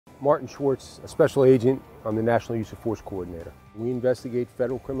Martin Schwartz, a special agent. I'm the National Use of Force Coordinator. We investigate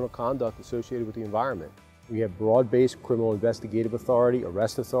federal criminal conduct associated with the environment. We have broad-based criminal investigative authority,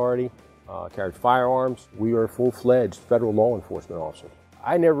 arrest authority, carry firearms. We are full-fledged federal law enforcement officers.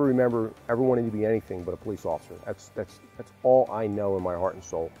 I never remember ever wanting to be anything but a police officer. That's all I know in my heart and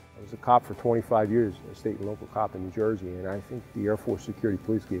soul. I was a cop for 25 years, a state and local cop in New Jersey, and I think the Air Force Security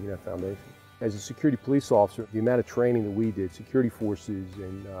Police gave me that foundation. As a security police officer, the amount of training that we did, security forces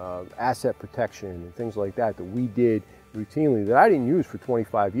and asset protection and things like that we did routinely that I didn't use for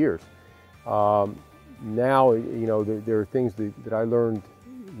 25 years. Now, you know, there are things that I learned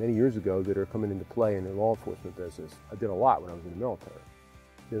many years ago that are coming into play in the law enforcement business. I did a lot when I was in the military.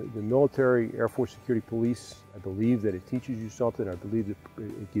 The military, Air Force Security Police, I believe that it teaches you something. I believe that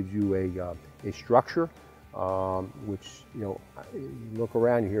it gives you a structure, which, you know, you look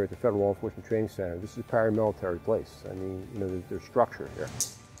around, you hear at the Federal Law Enforcement Training Center, this is a paramilitary place. I mean, you know, there's structure here.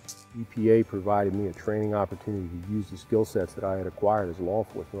 EPA provided me a training opportunity to use the skill sets that I had acquired as a law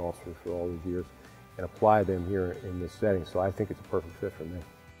enforcement officer for all these years and apply them here in this setting. So I think it's a perfect fit for me.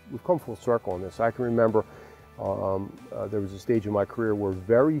 We've come full circle on this. I can remember there was a stage in my career where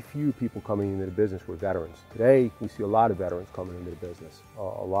very few people coming into the business were veterans. Today, we see a lot of veterans coming into the business. A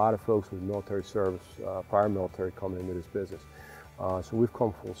lot of folks with military service, prior military coming into this business. So we've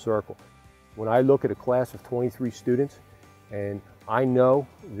come full circle. When I look at a class of 23 students, and I know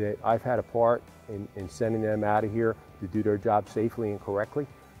that I've had a part in sending them out of here to do their job safely and correctly,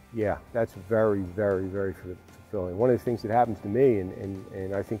 yeah, that's very, very, very fulfilling. One of the things that happens to me,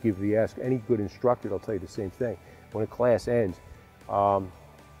 and I think if you ask any good instructor, they'll tell you the same thing. When a class ends,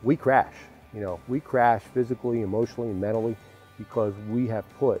 we crash. You know, we crash physically, emotionally, and mentally because we have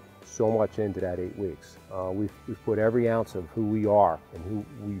put so much into that 8 weeks. We've put every ounce of who we are and who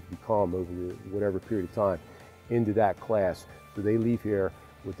we've become over whatever period of time into that class, so they leave here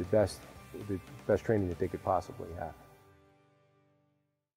with the best training that they could possibly have.